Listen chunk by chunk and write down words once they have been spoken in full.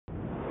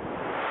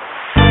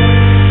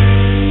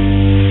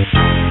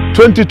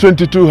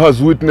2022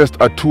 has witnessed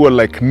a tour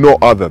like no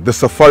other, the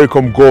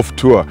Safaricom Golf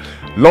Tour.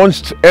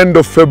 Launched end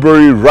of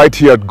February right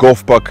here at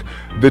Golf Park,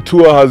 the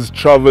tour has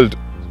traveled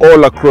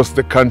all across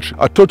the country,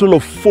 a total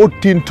of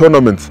 14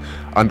 tournaments,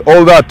 and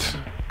all that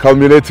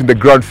culminates in the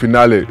grand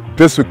finale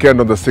this weekend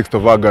on the 6th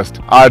of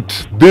August at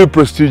the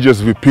prestigious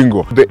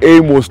Vipingo. The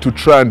aim was to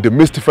try and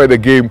demystify the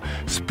game,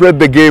 spread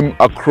the game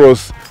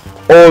across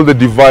all the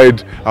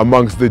divide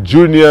amongst the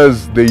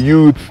juniors, the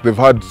youth. They've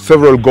had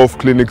several golf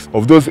clinics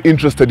of those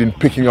interested in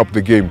picking up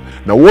the game.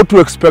 Now, what to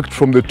expect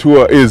from the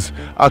tour is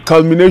a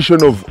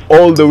culmination of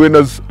all the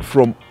winners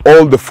from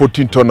all the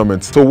 14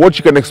 tournaments. So what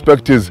you can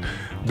expect is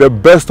the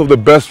best of the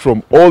best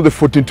from all the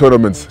 14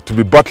 tournaments to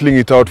be battling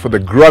it out for the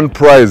grand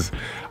prize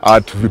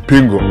at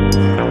Vipingo.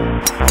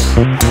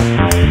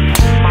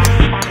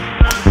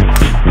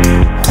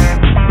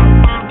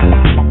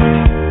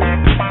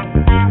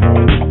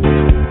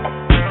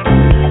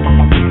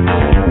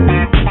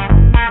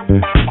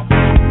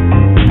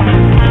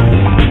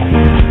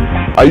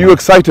 Are you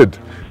excited?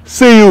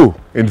 See you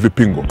in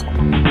Vipingo.